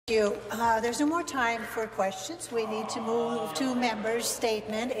There's no more time for questions. We need to move to members'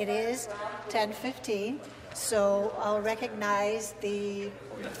 statement. It is 10:15, so I'll recognize the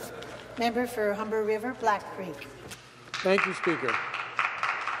member for Humber River, Black Creek. Thank you, Speaker.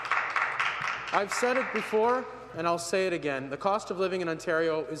 I've said it before, and I'll say it again. The cost of living in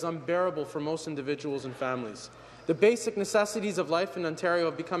Ontario is unbearable for most individuals and families. The basic necessities of life in Ontario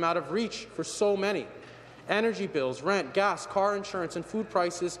have become out of reach for so many. Energy bills, rent, gas, car insurance, and food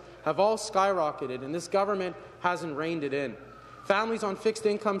prices have all skyrocketed, and this government hasn't reined it in. Families on fixed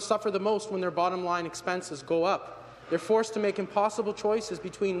incomes suffer the most when their bottom line expenses go up. They're forced to make impossible choices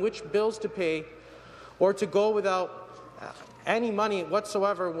between which bills to pay or to go without any money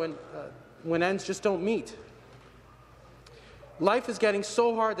whatsoever when ends just don't meet. Life is getting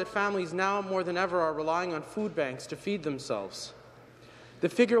so hard that families now more than ever are relying on food banks to feed themselves. The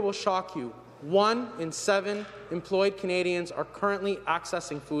figure will shock you. 1 in 7 employed Canadians are currently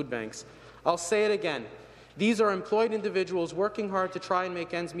accessing food banks. I'll say it again. These are employed individuals working hard to try and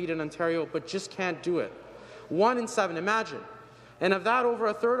make ends meet in Ontario, but just can't do it. 1 in 7, imagine. And of that, over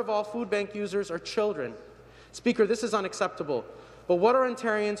a third of all food bank users are children. Speaker, this is unacceptable. But what are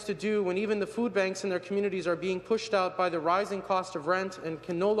Ontarians to do when even the food banks in their communities are being pushed out by the rising cost of rent and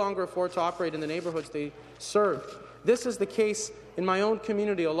can no longer afford to operate in the neighbourhoods they serve? This is the case in my own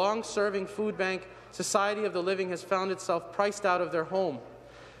community. A long-serving food bank, Society of the Living, has found itself priced out of their home,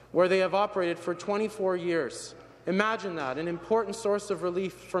 where they have operated for 24 years. Imagine that, an important source of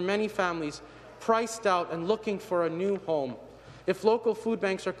relief for many families priced out and looking for a new home. If local food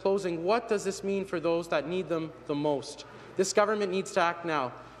banks are closing, what does this mean for those that need them the most? This government needs to act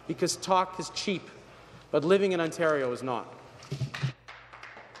now, because talk is cheap, but living in Ontario is not.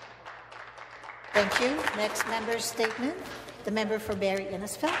 Thank you. Next member's statement, the member for Barrie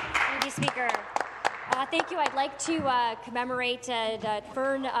Innisfil. Thank you, Speaker. Thank you. I'd like to commemorate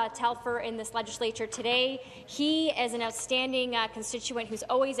Fern Telfer in this legislature today. He is an outstanding constituent who's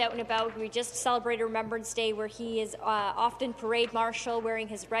always out and about. We just celebrated Remembrance Day, where he is often parade marshal wearing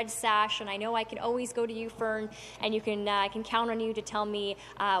his red sash, and I know I can always go to you, Fern, and I can count on you to tell me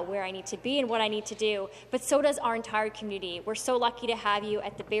where I need to be and what I need to do. But so does our entire community. We're so lucky to have you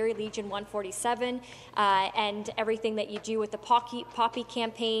at the Barrie Legion 147 and everything that you do with the Poppy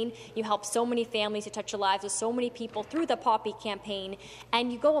campaign. You help so many families, you touch the lives of so many people through the Poppy campaign,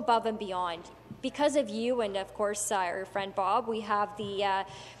 and you go above and beyond. Because of you and, of course, our friend Bob, we have the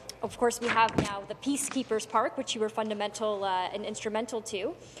we have now the Peacekeepers Park, which you were fundamental and instrumental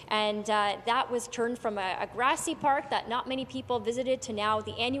to, and that was turned from a grassy park that not many people visited to now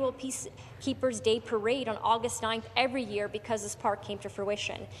the annual Peacekeepers Day Parade on August 9th every year, because this park came to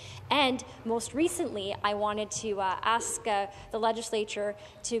fruition. And most recently, I wanted to ask the legislature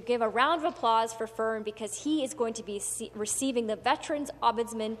to give a round of applause for Fern, because he is going to be receiving the Veterans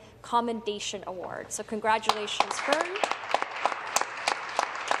Ombudsman Commendation Award. So congratulations, Fern.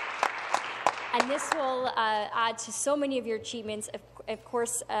 And this will add to so many of your achievements, of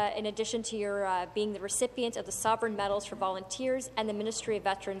course, in addition to your being the recipient of the Sovereign Medals for Volunteers and the Ministry of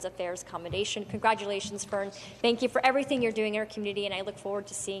Veterans Affairs Commendation. Congratulations, Fern. Thank you for everything you're doing in our community, and I look forward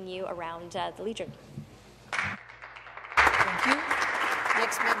to seeing you around the Legion. Thank you.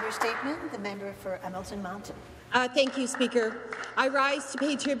 Next member statement, the member for Hamilton Mountain. Thank you, Speaker. I rise to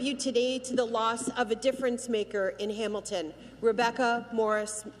pay tribute today to the loss of a difference maker in Hamilton, Rebecca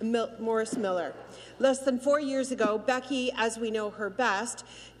Morris Miller. Less than 4 years ago, Becky, as we know her best,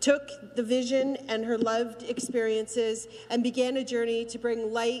 took the vision and her loved experiences and began a journey to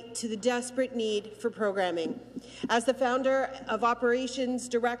bring light to the desperate need for programming. As the founder of Operations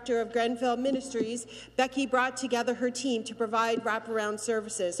Director of Grenfell Ministries, Becky brought together her team to provide wraparound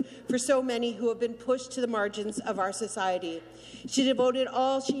services for so many who have been pushed to the margins of our society. She devoted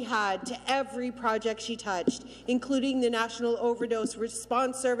all she had to every project she touched, including the National Overdose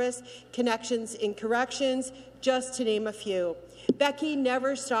Response Service, Connections in Corrections, just to name a few. Becky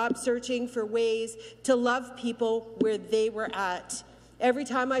never stopped searching for ways to love people where they were at. Every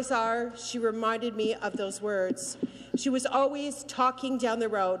time I saw her, she reminded me of those words. She was always talking down the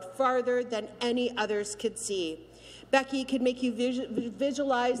road, farther than any others could see. Becky could make you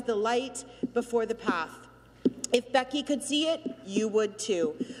visualize the light before the path. If Becky could see it, you would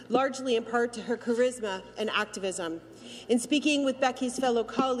too, largely in part to her charisma and activism. In speaking with Becky's fellow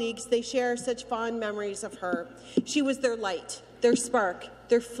colleagues, they share such fond memories of her. She was their light, their spark,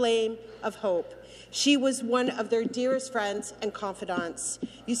 their flame of hope. She was one of their dearest friends and confidants.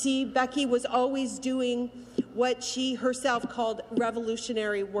 You see, Becky was always doing what she herself called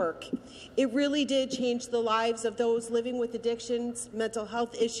revolutionary work. It really did change the lives of those living with addictions, mental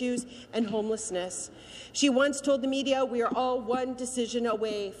health issues, and homelessness. She once told the media, "We are all one decision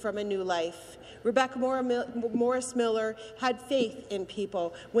away from a new life." Rebecca Morris Miller had faith in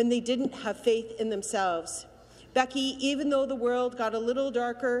people when they didn't have faith in themselves. Becky, even though the world got a little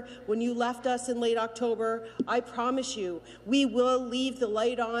darker when you left us in late October, I promise you, we will leave the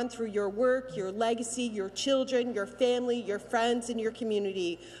light on through your work, your legacy, your children, your family, your friends, and your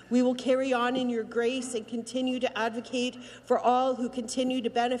community. We will carry on in your grace and continue to advocate for all who continue to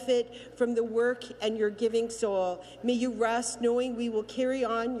benefit from the work and your giving soul. May you rest knowing we will carry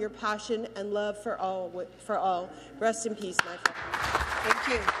on your passion and love for all. Rest in peace, my friend. Thank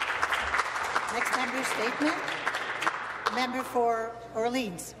you. Next member's statement. Member for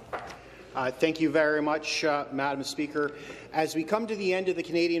Orleans. Thank you very much, Madam Speaker. As we come to the end of the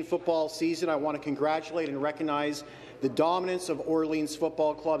Canadian football season, I want to congratulate and recognize the dominance of Orleans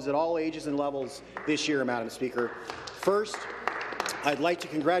football clubs at all ages and levels this year, Madam Speaker. First, I'd like to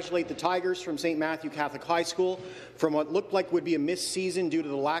congratulate the Tigers from St. Matthew Catholic High School. From what looked like would be a missed season due to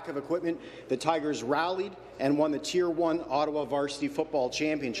the lack of equipment, the Tigers rallied and won the Tier 1 Ottawa Varsity Football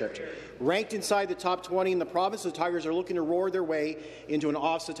Championship. Ranked inside the top 20 in the province, the Tigers are looking to roar their way into an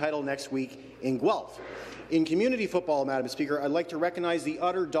OFSA title next week in Guelph. In community football, Madam Speaker, I'd like to recognize the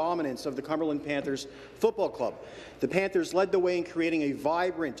utter dominance of the Cumberland Panthers Football Club. The Panthers led the way in creating a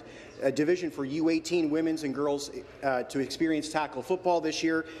vibrant division for U18 women's and girls to experience tackle football this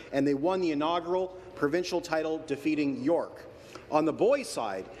year, and they won the inaugural provincial title, defeating York. On the boys'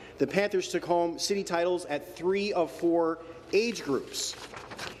 side, the Panthers took home city titles at 3 of 4 age groups.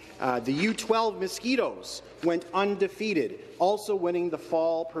 The U12 Mosquitoes went undefeated, also winning the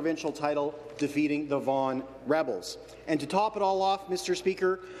fall provincial title, defeating the Vaughan Rebels. And to top it all off, Mr.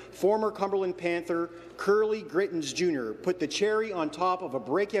 Speaker, former Cumberland Panther Curly Grittens Jr. put the cherry on top of a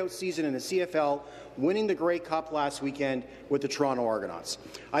breakout season in the CFL, winning the Grey Cup last weekend with the Toronto Argonauts.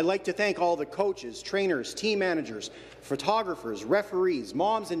 I'd like to thank all the coaches, trainers, team managers, photographers, referees,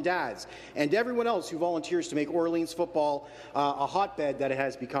 moms and dads, and everyone else who volunteers to make Orleans football a hotbed that it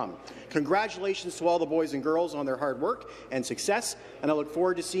has become. Congratulations to all the boys and girls on their hard work and success, and I look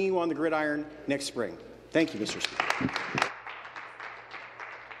forward to seeing you on the gridiron next spring. Thank you, Mr. Speaker.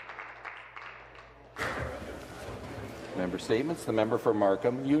 Member statements. The member for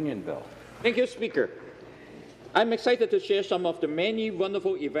Markham, Unionville. Thank you, Speaker. I'm excited to share some of the many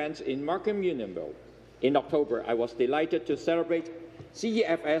wonderful events in Markham, Unionville. In October, I was delighted to celebrate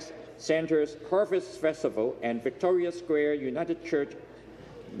CEFS Centre's Harvest Festival and Victoria Square United Church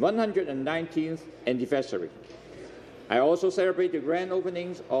 119th anniversary. I also celebrate the grand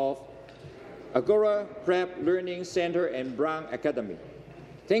openings of Agora Prep Learning Centre and Brown Academy.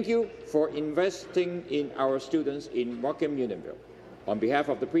 Thank you for investing in our students in Markham, Unionville. On behalf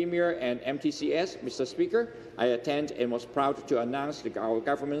of the Premier and MTCS, Mr. Speaker, I attend and was proud to announce our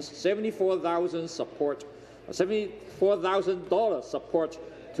government's $74,000 support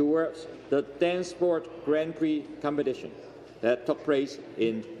towards the Dance Sport Grand Prix competition that took place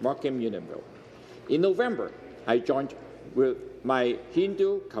in Markham, Unionville. In November, I joined with my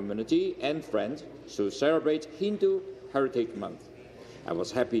Hindu community and friends to celebrate Hindu Heritage Month. I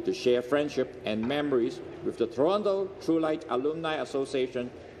was happy to share friendship and memories with the Toronto True Light Alumni Association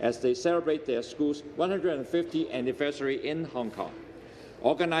as they celebrate their school's 150th anniversary in Hong Kong.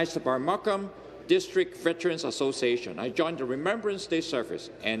 Organized by Markham District Veterans Association, I joined the Remembrance Day service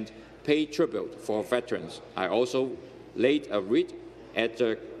and paid tribute for veterans. I also laid a wreath at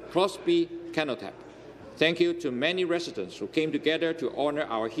the Crosby Cenotaph. Thank you to many residents who came together to honor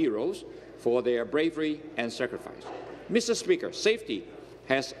our heroes for their bravery and sacrifice. Mr. Speaker, safety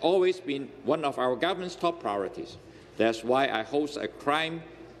has always been one of our government's top priorities. That's why I host a crime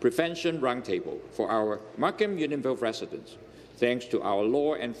prevention roundtable for our Markham Unionville residents. Thanks to our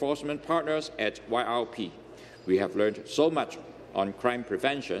law enforcement partners at YRP, we have learned so much on crime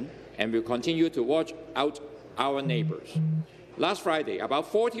prevention and will continue to watch out our neighbours. Last Friday,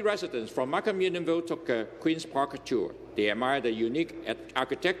 about 40 residents from Markham Unionville took a Queen's Park tour. They admired the unique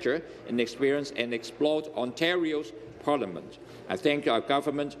architecture and experienced and explored Ontario's Parliament. I thank our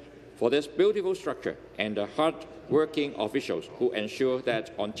government for this beautiful structure and the hard-working officials who ensure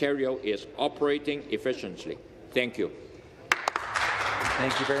that Ontario is operating efficiently. Thank you.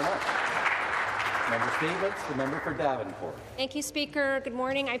 Thank you very much. Member statements. The member for Davenport. Thank you, Speaker. Good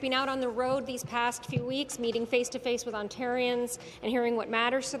morning. I've been out on the road these past few weeks, meeting face-to-face with Ontarians and hearing what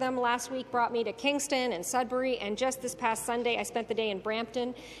matters to them. Last week brought me to Kingston and Sudbury, and just this past Sunday, I spent the day in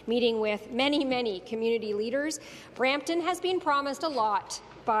Brampton, meeting with many, many community leaders. Brampton has been promised a lot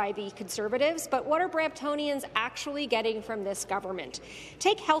by the Conservatives, but what are Bramptonians actually getting from this government?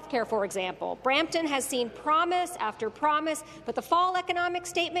 Take healthcare, for example. Brampton has seen promise after promise, but the fall economic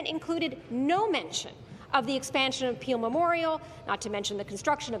statement included no mention of the expansion of Peel Memorial, not to mention the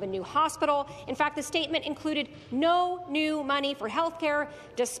construction of a new hospital. In fact, the statement included no new money for healthcare,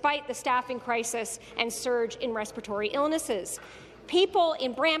 despite the staffing crisis and surge in respiratory illnesses. People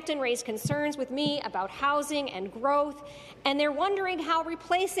in Brampton raise concerns with me about housing and growth, and they're wondering how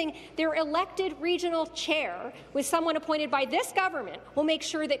replacing their elected regional chair with someone appointed by this government will make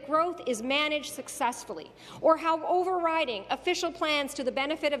sure that growth is managed successfully, or how overriding official plans to the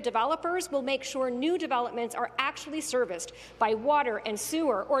benefit of developers will make sure new developments are actually serviced by water and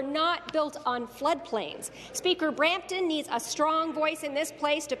sewer or not built on floodplains. Speaker, Brampton needs a strong voice in this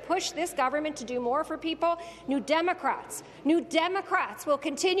place to push this government to do more for people. New Democrats will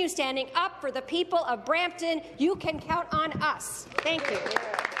continue standing up for the people of Brampton. You can count on us. Thank you.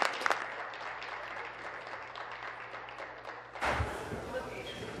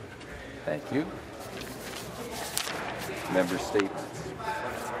 Thank you. Member statements.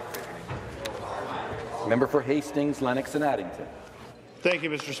 Member for Hastings, Lennox and Addington. Thank you,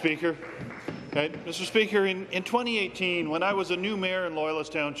 Mr. Speaker. Mr. Speaker, in 2018, when I was a new mayor in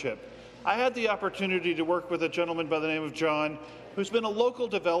Loyalist Township, I had the opportunity to work with a gentleman by the name of John, who's been a local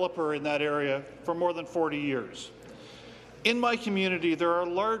developer in that area for more than 40 years. In my community, there are a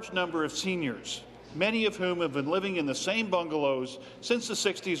large number of seniors, many of whom have been living in the same bungalows since the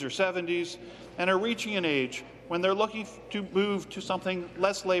 60s or 70s and are reaching an age when they're looking to move to something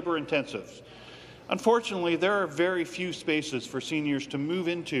less labour-intensive. Unfortunately, there are very few spaces for seniors to move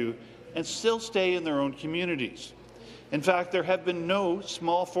into and still stay in their own communities. In fact, there have been no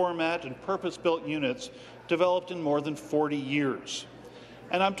small format and purpose-built units developed in more than 40 years.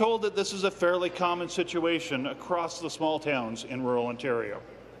 And I'm told that this is a fairly common situation across the small towns in rural Ontario.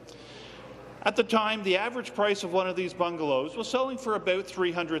 At the time, the average price of one of these bungalows was selling for about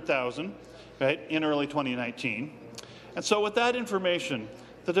 $300,000 in early 2019. And so with that information,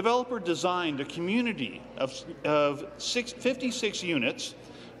 the developer designed a community of 56 units,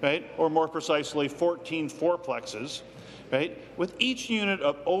 or more precisely 14 fourplexes, with each unit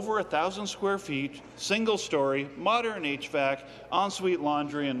of over 1,000 square feet, single-story, modern HVAC, ensuite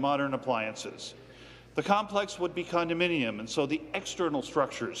laundry, and modern appliances. The complex would be condominium, and so the external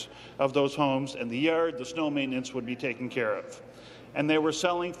structures of those homes and the yard, the snow maintenance would be taken care of. And they were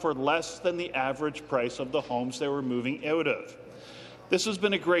selling for less than the average price of the homes they were moving out of. This has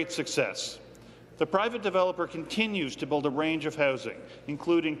been a great success. The private developer continues to build a range of housing,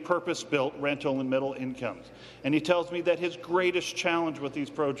 including purpose-built rental and middle incomes. And he tells me that his greatest challenge with these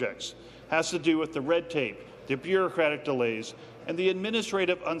projects has to do with the red tape, the bureaucratic delays, and the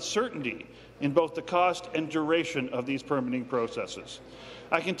administrative uncertainty in both the cost and duration of these permitting processes.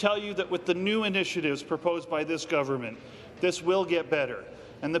 I can tell you that with the new initiatives proposed by this government, this will get better.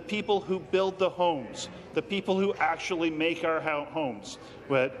 And the people who build the homes, the people who actually make our homes,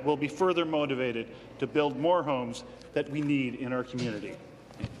 will be further motivated to build more homes that we need in our community.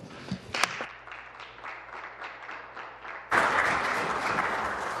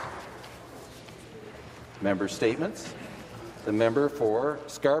 Member statements. The member for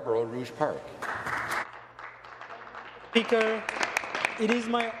Scarborough Rouge Park. Speaker, it is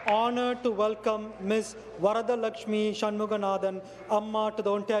my honour to welcome Ms. Varada Lakshmi Shanmuganathan Amma to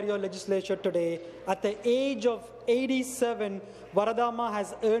the Ontario Legislature today. At the age of 87, Varadamma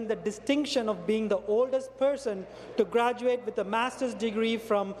has earned the distinction of being the oldest person to graduate with a master's degree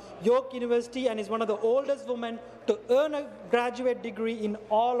from York University and is one of the oldest women to earn a graduate degree in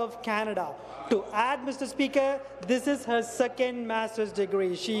all of Canada. To add, Mr. Speaker, this is her second master's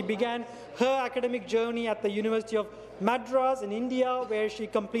degree. She began her academic journey at the University of Madras in India, where she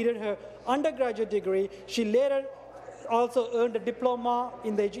completed her undergraduate degree. She later also earned a diploma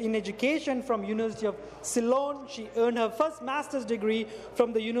in education from University of Ceylon. She earned her first master's degree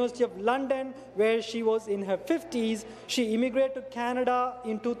from the University of London, where she was in her 50s. She immigrated to Canada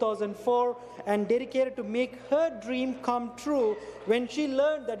in 2004 and dedicated to make her dream come true when she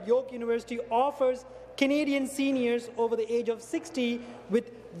learned that York University offers Canadian seniors over the age of 60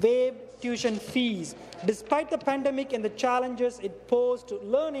 with waived tuition fees. Despite the pandemic and the challenges it posed to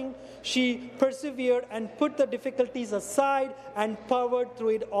learning, she persevered and put the difficulties aside and powered through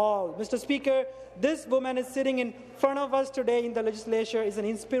it all. Mr. Speaker, this woman is sitting in front of us today in the legislature is an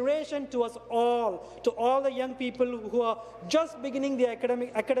inspiration to us all, to all the young people who are just beginning their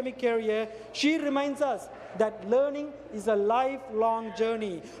academic career. She reminds us that learning is a lifelong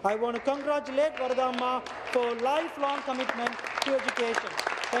journey. I want to congratulate Varadamma for lifelong commitment to education.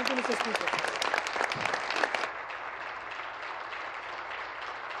 Thank you, Mr. Speaker.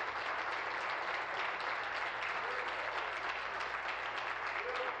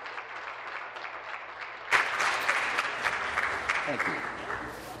 Thank you.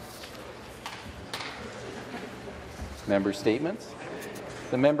 Member statements.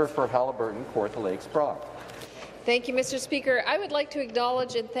 The member for Haliburton, Kawartha Lakes Brock. Thank you, Mr. Speaker. I would like to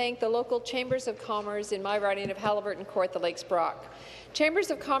acknowledge and thank the local Chambers of Commerce in my riding of Haliburton, Kawartha Lakes Brock.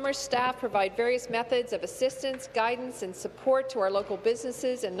 Chambers of Commerce staff provide various methods of assistance, guidance and support to our local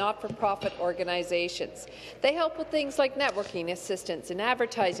businesses and not-for-profit organizations. They help with things like networking assistance and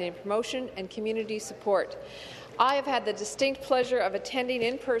advertising and promotion and community support. I have had the distinct pleasure of attending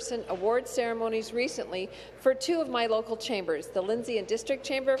in-person award ceremonies recently for two of my local chambers, the Lindsay and District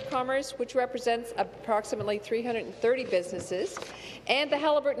Chamber of Commerce, which represents approximately 330 businesses, and the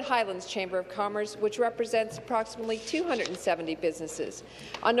Haliburton Highlands Chamber of Commerce, which represents approximately 270 businesses.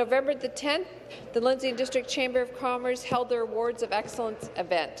 On November the 10th, the Lindsay and District Chamber of Commerce held their Awards of Excellence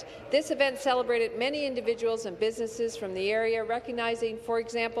event. This event celebrated many individuals and businesses from the area, recognizing, for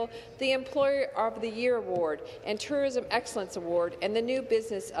example, the Employer of the Year Award and Tourism Excellence Award and the New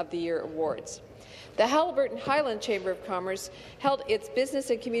Business of the Year Awards. The Haliburton Highland Chamber of Commerce held its Business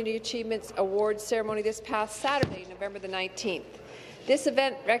and Community Achievements Awards ceremony this past Saturday, November the 19th. This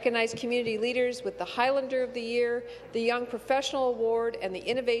event recognized community leaders with the Highlander of the Year, the Young Professional Award, and the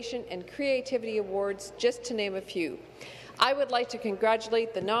Innovation and Creativity Awards, just to name a few. I would like to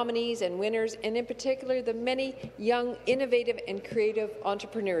congratulate the nominees and winners, and in particular the many young, innovative and creative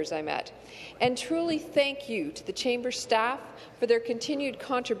entrepreneurs I met. And truly thank you to the Chamber staff for their continued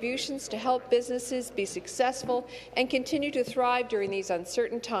contributions to help businesses be successful and continue to thrive during these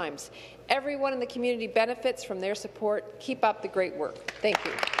uncertain times. Everyone in the community benefits from their support. Keep up the great work. Thank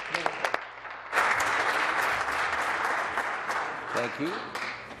you. Thank you.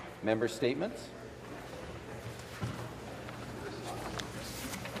 Member statements.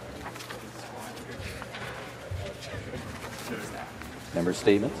 Member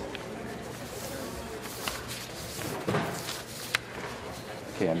statements.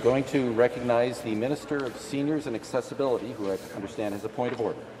 Okay, I'm going to recognize the Minister of Seniors and Accessibility, who I understand has a point of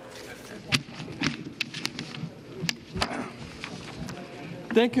order.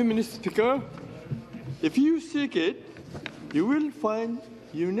 Thank you, Mr. Speaker. If you seek it, you will find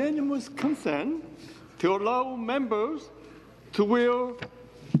unanimous consent to allow members to wear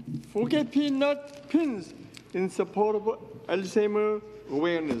forget-me-not pins in support of Alzheimer's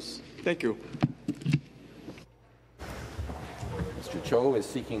awareness. Thank you. Mr. Cho is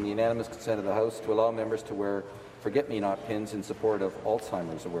seeking the unanimous consent of the House to allow members to wear forget-me-not pins in support of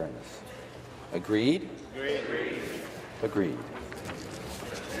Alzheimer's awareness. Agreed? Agreed. Agreed.